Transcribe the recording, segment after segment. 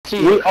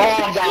shit. We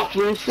all got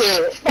free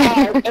shit.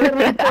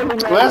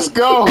 Let's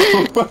go.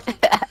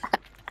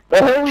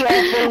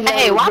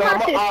 Hey, why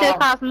my shit still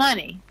cost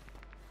money?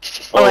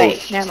 Oh,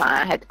 wait, never mind.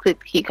 I had to click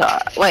the key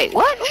card. Wait,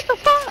 what? What the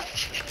fuck?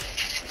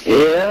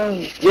 Yeah,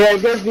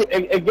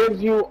 it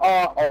gives you,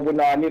 oh, well,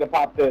 no, I need to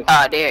pop this.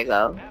 Oh, there you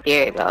go.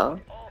 There you go.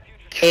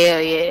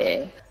 Hell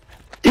yeah.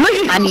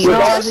 I need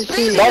all this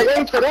shit. Don't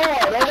wait for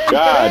that.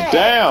 God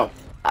damn.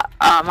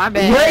 Oh, my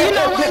bad. Well, you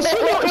know what?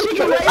 She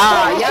can wait.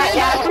 Oh,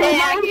 y'all say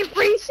I get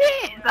free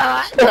shit.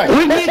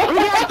 We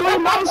got 3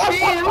 months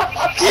in.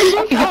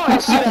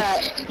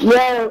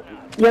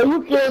 Yo,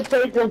 you can't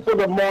take him to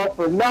the mall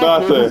for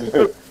nothing.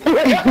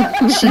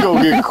 She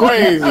gonna get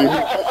crazy.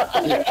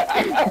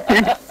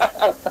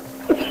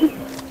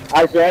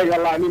 Actually, I ain't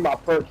gonna lie, I need my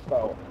perks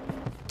though.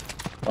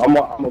 I'm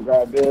gonna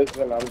grab this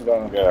and I'm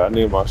gonna. Yeah, I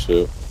need my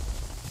shit.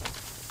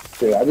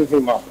 Yeah, I just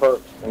need my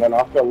perks and then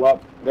I'll fill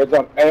up. There's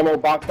an ammo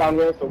box down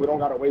here, so we don't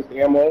gotta waste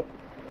the ammo.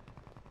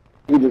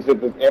 You just hit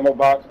this ammo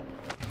box.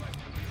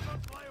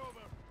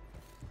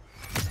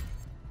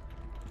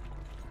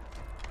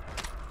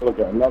 Look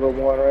at another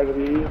one right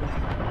here.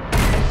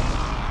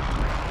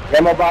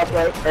 Ammo box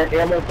right,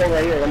 ammo thing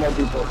right here, ammo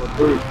depot for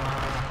free.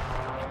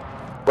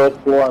 First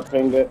floor, I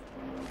pinged it.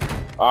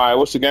 Alright,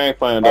 what's the game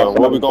plan though?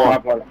 Where we going?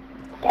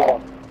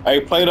 Hey,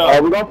 play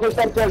up. We're gonna push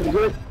up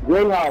to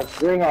greenhouse.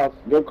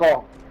 Good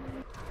call.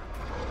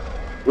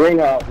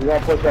 Greenhouse, we're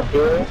gonna push up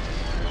here.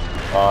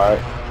 Alright.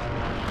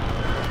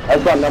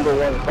 That's my number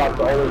 1 spot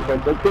to always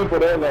put. There's people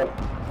there though.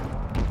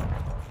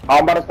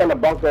 I'm about to send a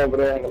bunker over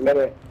there in a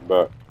minute.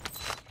 But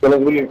As soon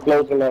as we get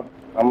close enough,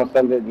 I'm gonna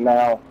send it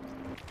now.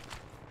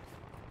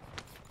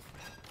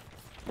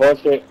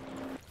 Push it.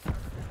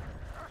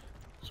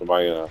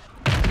 somebody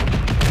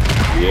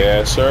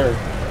yes, sir.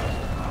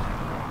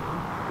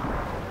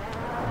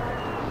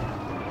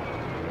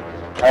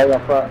 I ain't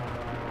gonna front.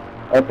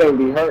 That thing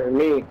be hurting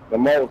me the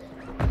most.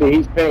 See,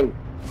 he's pinged.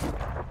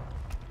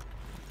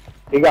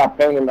 He got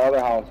pinged in the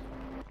other house.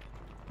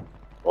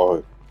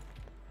 Oh.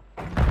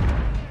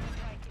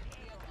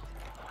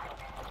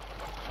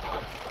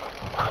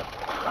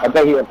 I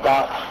think he was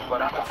top.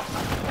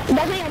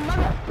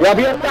 Yeah,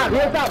 be up top. Be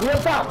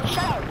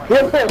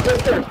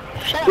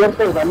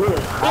upstairs, I mean it.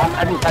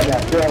 I just had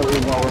that feeling we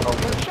were going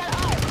over.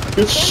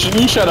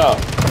 You shut up.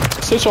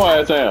 Sit your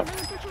ass down.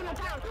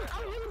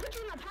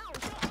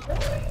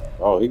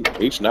 Oh,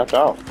 he snapped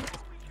out.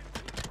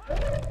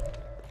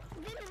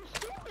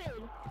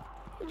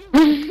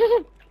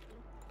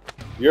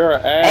 You're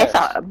an ass.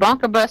 That's a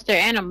bunker buster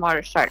and a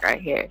mortar strike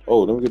right here.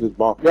 Oh, let me get this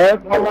bomb. Yeah,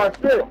 that's my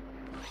shit.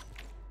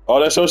 Oh,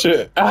 that's your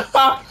shit. Yeah,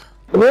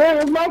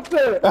 that's my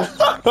shit.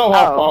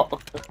 Oh.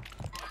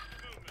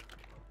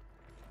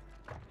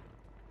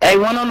 Hey,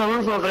 one on the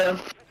roof over there.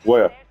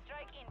 Where?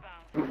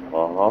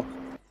 Uh-huh.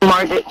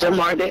 Just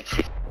marked it.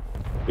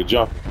 Good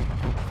jump.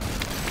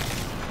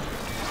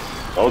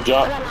 Don't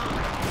jump.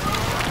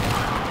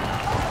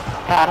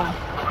 Got him.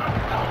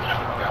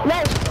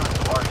 Nice.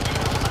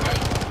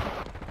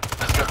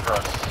 That's good for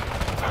us.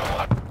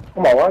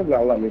 Come on, why you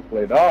not let me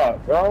play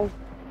dog, bro?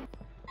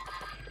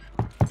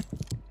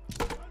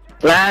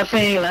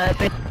 Laughing.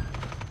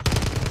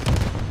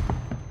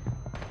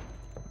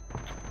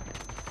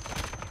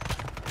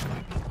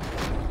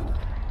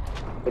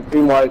 It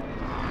seemed like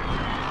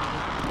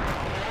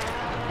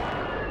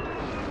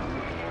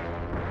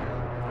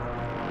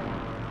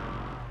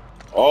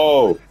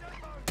Oh.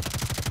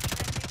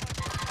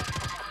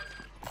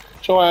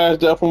 Get your ass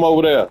down from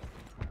over there.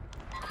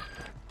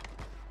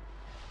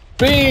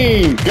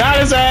 Beam! Got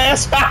his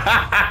ass!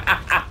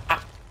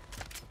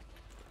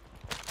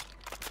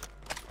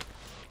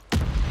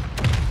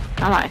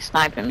 Somebody's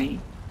sniping me.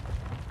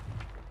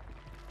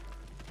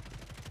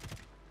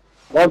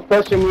 one's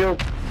pushing you.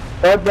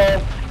 Third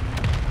ball.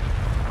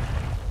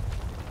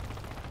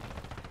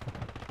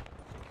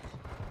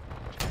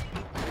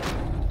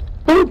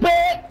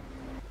 Stupid!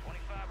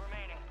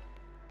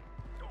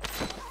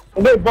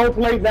 And they both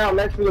laid down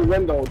next to the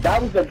window.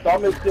 That was the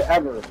dumbest shit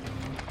ever.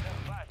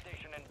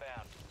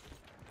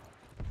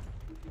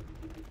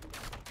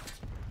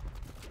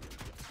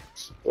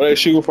 Where they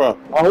shooting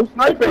from? Oh, who's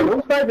sniping?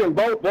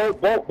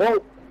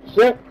 Boat.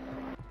 Shit.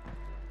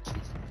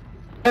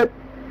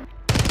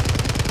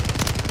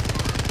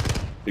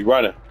 He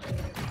running.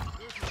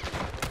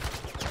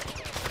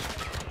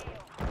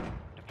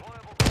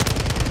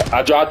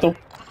 I dropped him.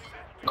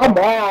 Come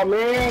on,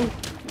 man.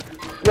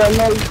 Yeah,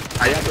 no.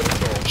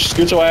 Just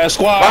get your ass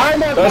squad.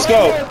 Let's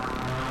go.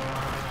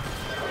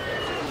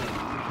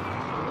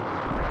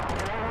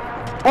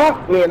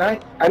 Fuck, man.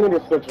 I need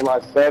to switch my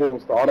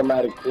settings to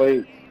automatic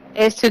plays.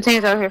 There's 2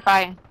 teams over here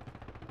fighting.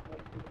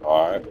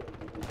 Alright.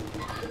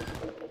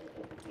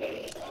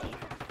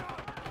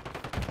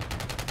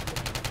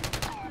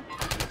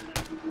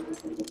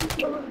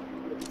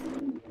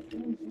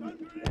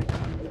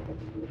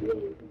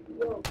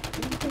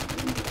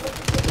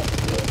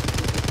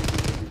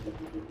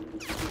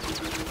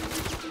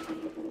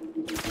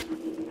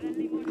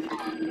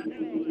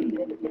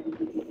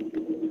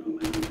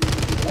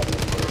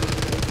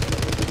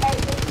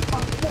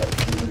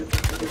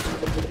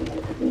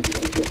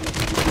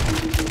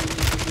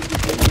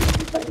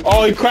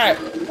 Oh, he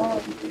cracked.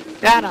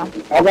 Got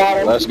him. I got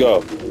him. Let's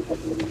go.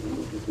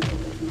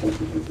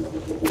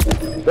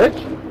 Bitch.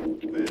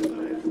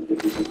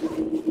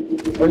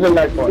 Where's the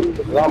next one?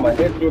 Because I'm going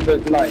to hit you with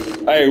this knife.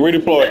 Hey,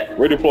 redeploy.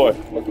 Redeploy.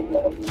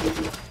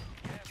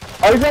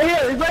 Oh, he's right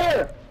here. He's right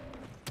here.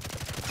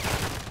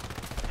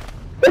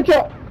 Get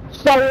your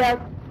sorry ass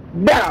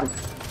down.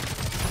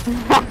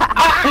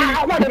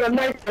 I'm not going to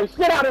knife the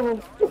shit out of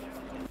him.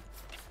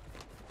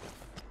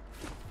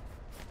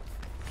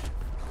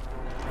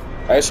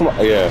 Hey,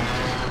 yeah.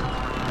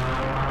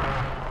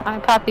 I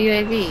copy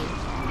UAV.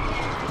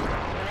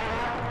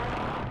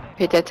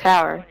 Hit that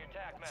tower.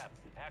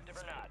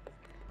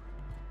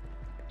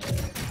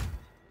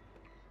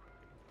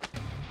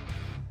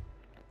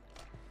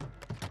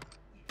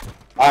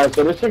 Alright,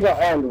 so this shit gonna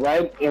end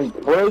right in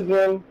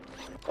prison.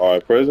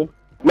 Alright, prison?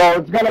 No,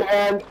 it's gonna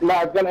end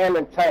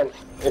in tent.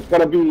 It's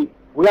gonna be,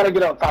 we gotta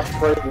get on top of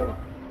prison.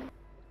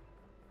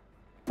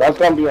 That's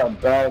gonna be our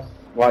best,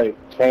 like,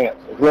 chance.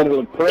 It's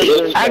literally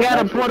prison. I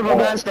got a portable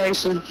gas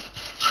station.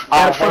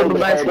 Got a portable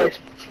gas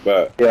station.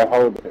 But yeah,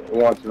 hold it. We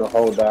want you to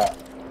hold that.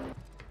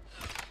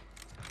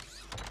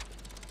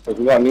 Because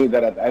we're gonna need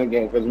that at the end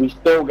game, because we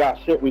still got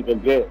shit we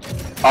could get.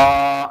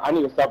 I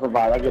need a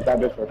self-revive. I get that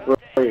bitch for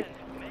free.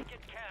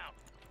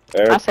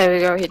 I say we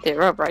go hit that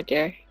rope right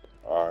there.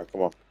 Alright,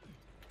 come on.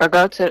 Or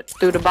go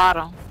through the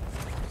bottom.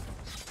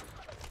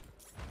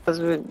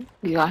 Because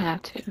we gonna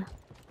have to.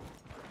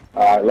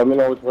 Alright, let me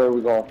know which way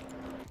we're going.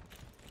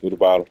 To the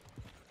bottom.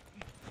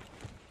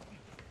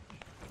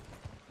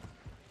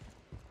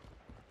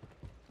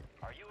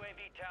 Our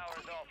UAV tower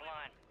is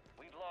offline.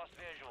 We've lost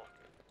visual.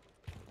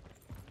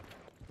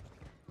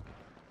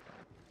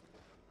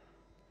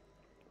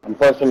 I'm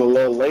pushing a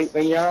little late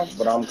than y'all,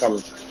 but I'm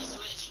coming.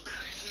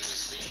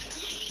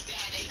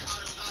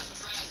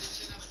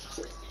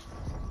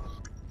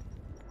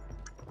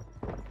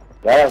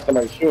 Y'all have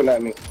somebody shooting at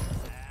me.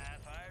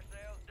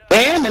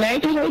 Damn, it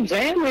ain't no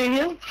jam in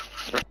here.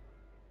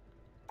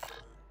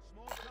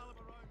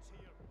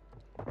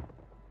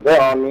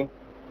 They're on me.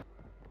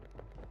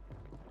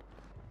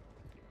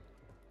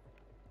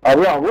 Are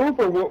we on roof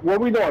or what are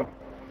we doing?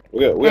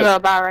 We got a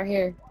bar right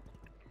here.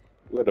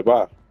 We at the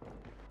bottom.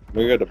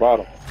 We at the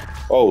bottom.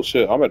 Oh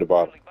shit, I'm at the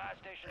bottom.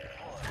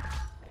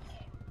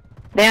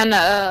 Down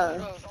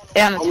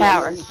the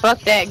tower. Fuck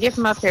that. Get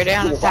from up here.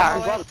 Down the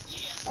tower.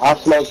 I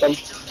smoked him.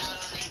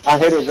 I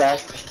hit his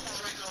ass.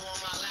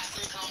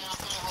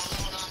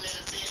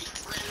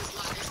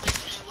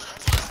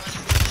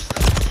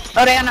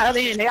 Oh, they on the other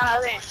end. They on the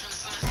other end.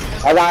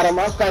 I got him.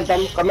 I sent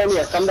him. Come in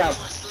here. Come down.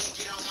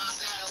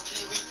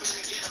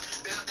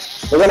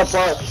 We're gonna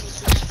push.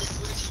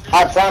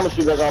 I promise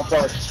you they're gonna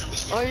push.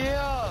 Oh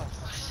yeah.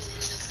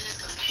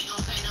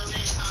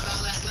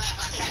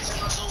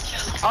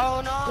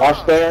 Oh no. Watch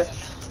stairs.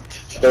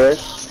 Stairs.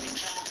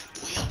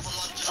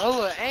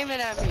 Oh, aiming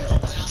at me.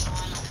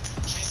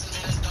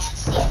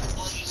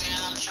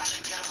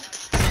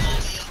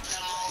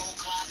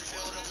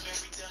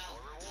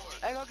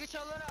 Hey, go get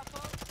your loot out,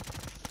 folks.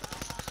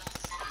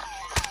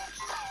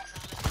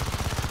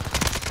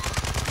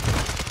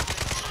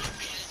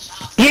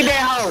 Get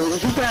that hoe.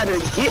 You gotta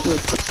get me.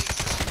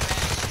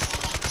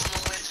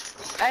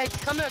 Hey,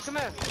 come here, come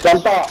here.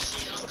 Jump off.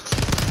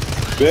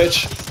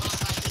 Bitch.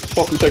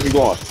 Fuck you think you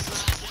going?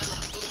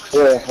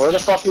 Yeah, where the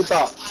fuck you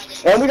thought?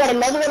 And we got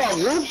another one on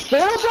roof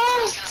still,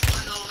 bro?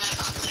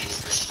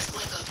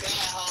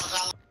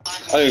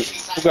 Hey,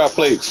 who got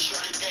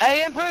plates?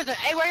 Hey, in prison.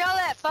 Hey, where y'all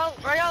at, folks?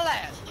 Where y'all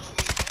at?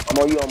 I'm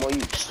on you, I'm on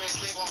you.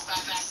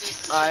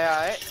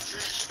 Alright.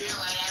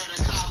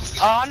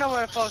 Oh, I know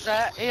where the folks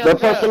at. They're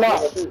pushing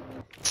up.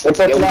 They're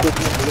pushing up.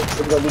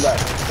 We're gonna do that.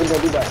 We're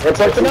gonna do that. They're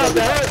pushing up.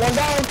 They're hurt. One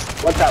down.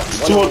 Watch out.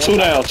 Two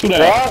down.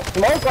 Yeah,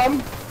 smoke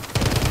them.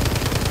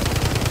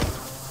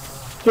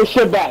 Get your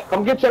shit back.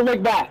 Come get your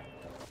leg back.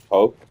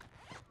 Oh.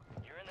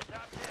 You're in the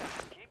top 10.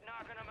 Keep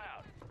knocking them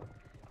out.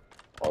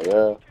 Oh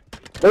yeah.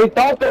 They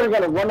thought they were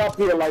gonna run up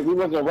here like we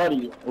wasn't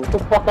ready. Get the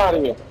fuck out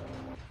of here.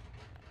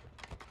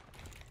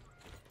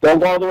 Don't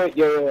go all the way.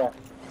 Yeah.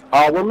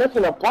 We're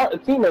missing a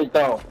teammate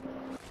though.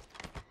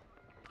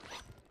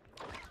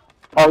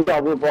 Oh,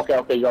 y'all roof.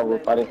 Okay, y'all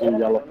roof. I didn't see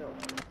yellow.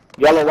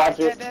 Yellow, watch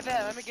it.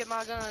 Let me get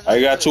my gun. I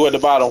got two at the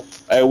bottom.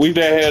 Hey, we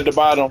down here at the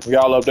bottom.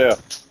 Y'all up there.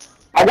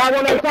 I got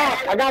one on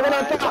top.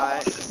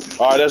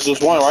 Alright, that's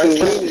just one, right?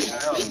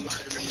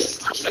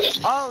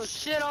 Oh,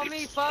 shit on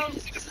me,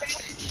 folks.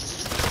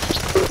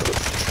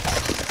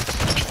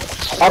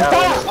 Up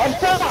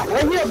top.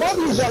 Right here above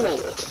you, yellow.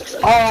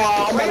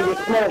 Oh, I'm gonna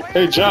get smoked.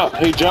 He jumped.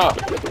 He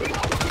jumped.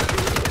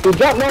 No,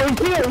 he's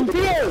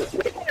here.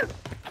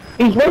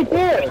 He's right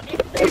there.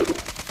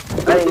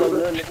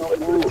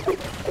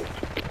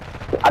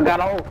 I got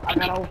on.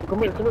 Come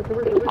here.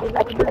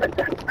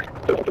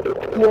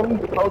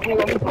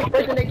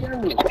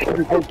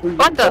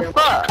 What the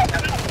fuck?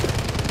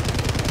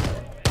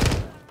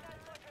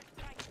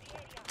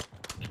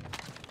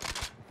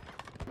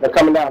 They're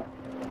coming down.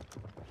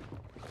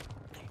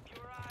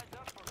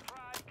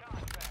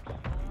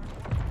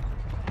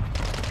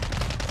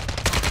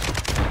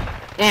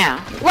 Damn.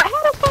 What?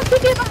 How the fuck you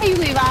get by you,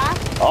 Levi? I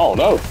don't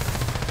know.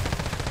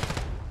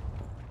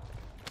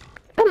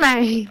 Come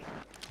on.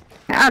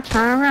 I'll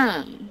turn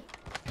around.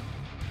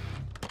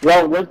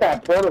 Yo, where's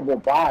that portable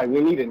buy?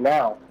 We need it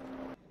now.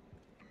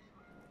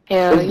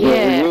 Hell It's good, we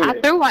yeah. need I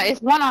it. threw one.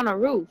 It's one on the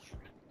roof.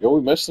 Yo,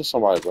 we missing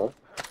somebody, bro.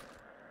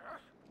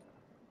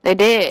 They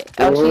did.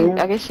 Oh, Mhm.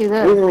 I guess she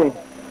left. Mm.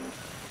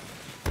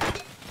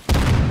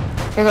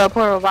 Here go a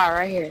portable bar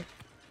right here.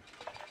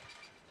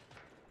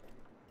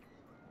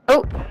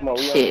 Oh, Come on,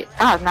 we shit.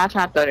 I was not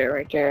trying to throw that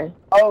right there.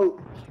 Oh.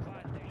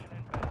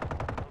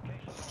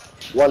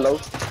 One low.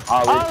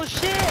 Oh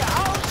shit!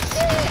 Oh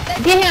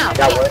shit! Get him.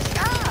 Got one.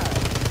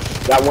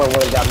 Got one,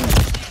 got me.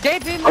 They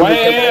beat Wait, me.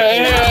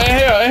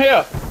 in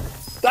here.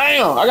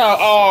 Damn, I got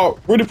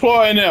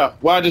redeploy in there.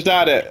 Where I just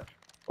died at.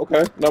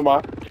 Okay, never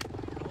mind.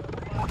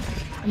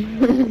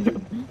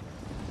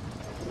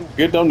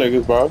 Get them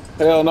niggas, bro.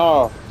 Hell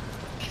no.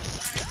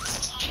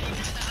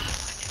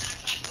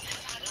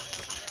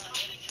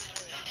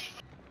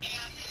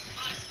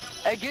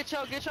 Hey, get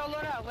your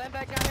load out. Land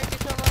back down here.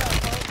 Get your load out,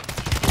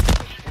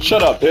 folks.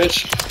 Shut up,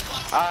 bitch.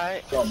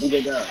 Alright. Yo, beat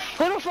it down.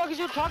 Who the fuck is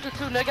you talking to,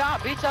 nigga?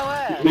 I'll beat your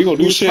ass. You gonna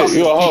do shit?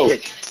 You a hoe.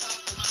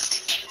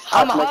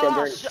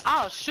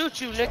 I'll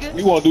shoot you, nigga.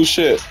 You won't do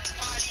shit.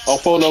 On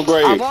phone no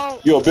grade. I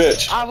won't. You a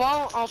bitch. I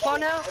won't. On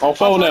phone now? On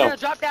phone now.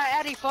 Drop that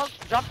addy, folks.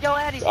 Drop your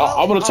addy, folks.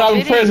 I'm gonna type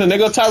in video. prison,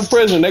 nigga. Type in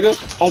prison,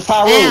 nigga. On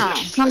Pyro. Damn.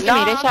 Come to me. They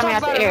I'm shot me talking out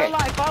about the in air. real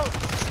life,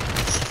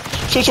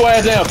 folks. Shoot your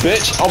ass down,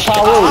 bitch. On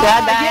Pyro.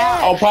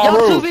 Yeah. On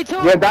Pyro. Yo, 2v2.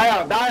 Yeah, die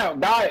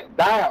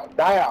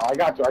out. I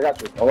got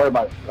you. Don't worry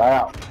about it. Die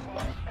out.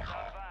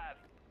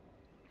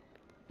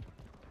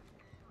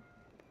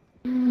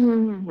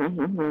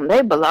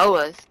 They below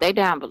us. They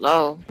down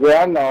below.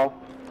 Yeah, I know.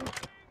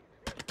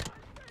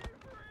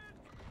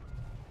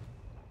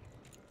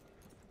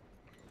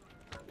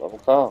 Let 'em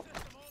come.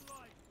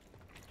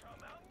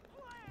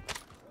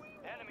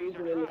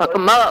 Fuck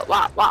them up.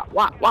 Wop.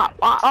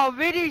 Oh,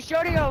 VD,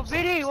 shorty, oh,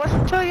 VD.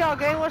 What's to y'all,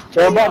 gang? What's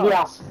to Yo, Bobby,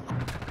 y'all?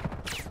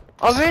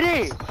 Oh,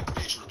 VD.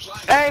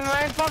 Hey,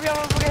 man, pop your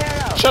motherfucking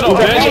head out. Shut up,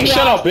 bitch.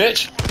 Shut up,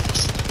 bitch.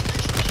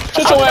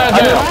 Shut your ass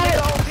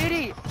down. Oh,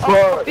 Biddy!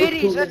 Oh,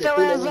 Biddy! Shut your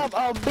ass up!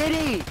 Oh,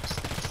 Biddy!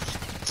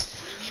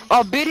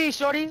 Oh, Biddy,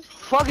 shorty!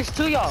 Fuck it's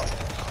to y'all!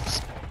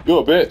 You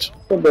a bitch.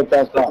 Good bit,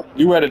 that's not.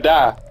 You ready to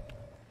die.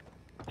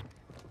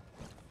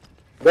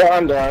 They're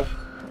under us.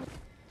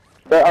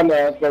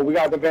 But we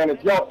got the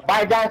advantage. Yo,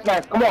 buy a gas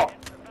mask. Come on.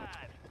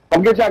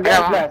 Come get your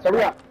gas mask.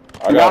 Hurry up.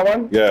 I You got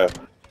one? Yeah.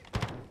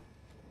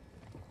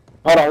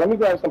 Hold on. Let me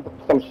grab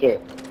some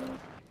shit.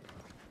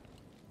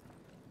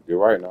 You're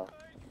right now.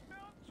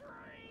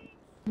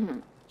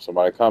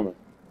 Somebody coming.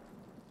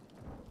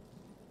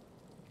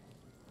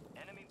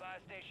 Enemy buy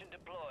station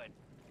deployed.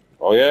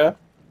 Oh yeah?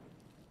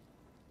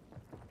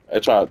 They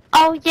try.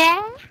 Oh,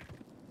 yeah?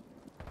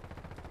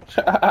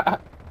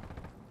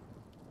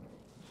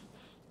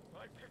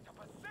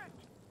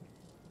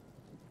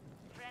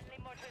 Friendly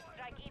mortar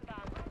strike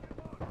inbound.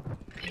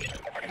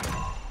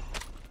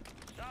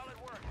 Solid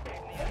work.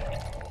 Taking the enemy.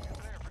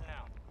 Clear for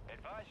now.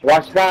 Advise you.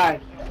 Watch guy.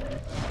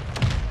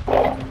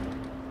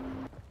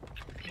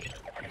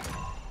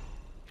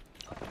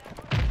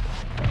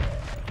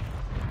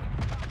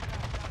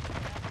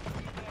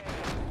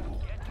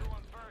 Get to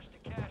him first to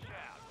cash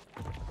out.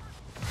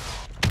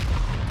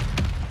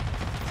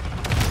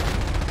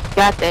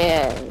 Got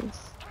their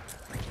ass.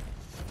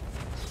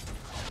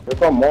 There's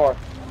one more.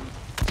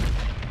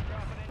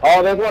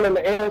 Oh, there's one in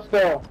the air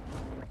still.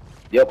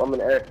 Yep, I'm in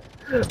the air.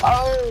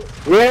 Oh,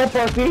 yeah,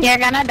 pussy. You're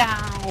gonna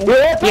die.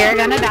 Yeah, You're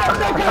gonna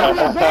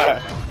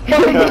die.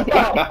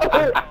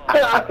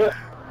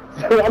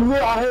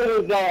 I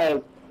heard his ass.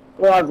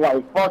 Well, I was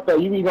like, fuck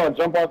that. You be gonna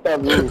jump off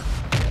that roof.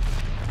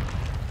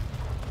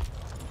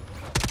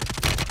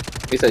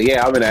 He said,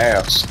 "Yeah, I'm in the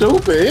air."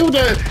 Stupid.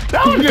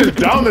 That was just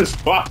dumb as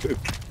fuck.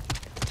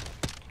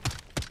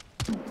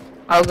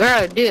 Oh,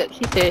 girl, dip.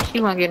 She said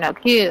she won't get no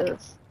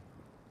kills.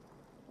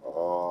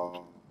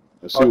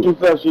 And Oh, she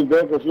said she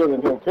good because she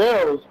wasn't doing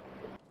kills.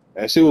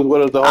 she was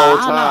with us the I whole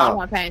don't know. I time.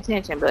 wasn't paying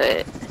attention,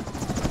 but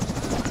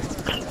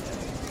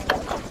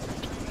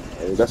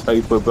Hey, that's how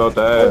you put belt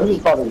the Oh, ass.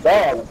 he's fucking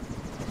dog.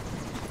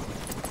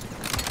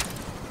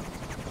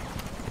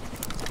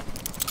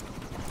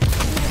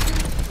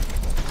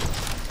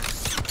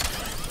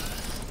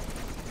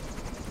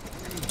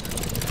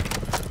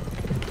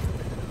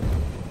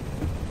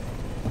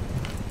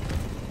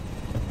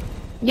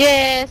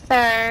 yes,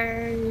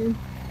 sir.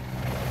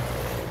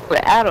 We're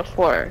out of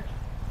 4.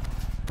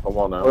 Come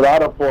on now.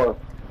 Without a force.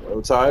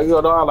 I'm sorry.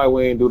 You know, like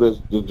we ain't do this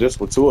just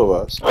for two of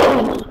us.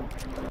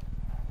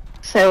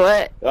 So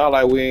what? Y'all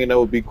like we ain't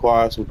never be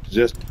quiet with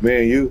just me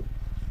and you.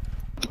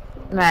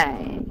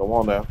 Man, Come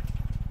on now.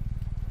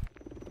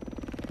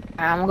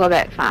 I'm gonna go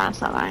back and find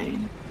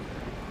something.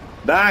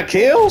 9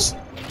 kills?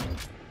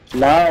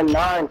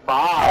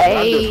 995. Hey.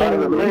 That's just better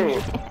than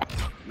me.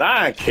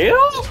 9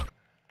 kills?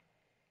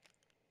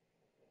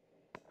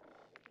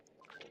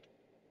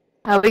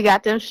 Oh, we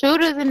got them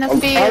shooters in the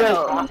I'm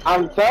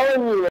field. telling you.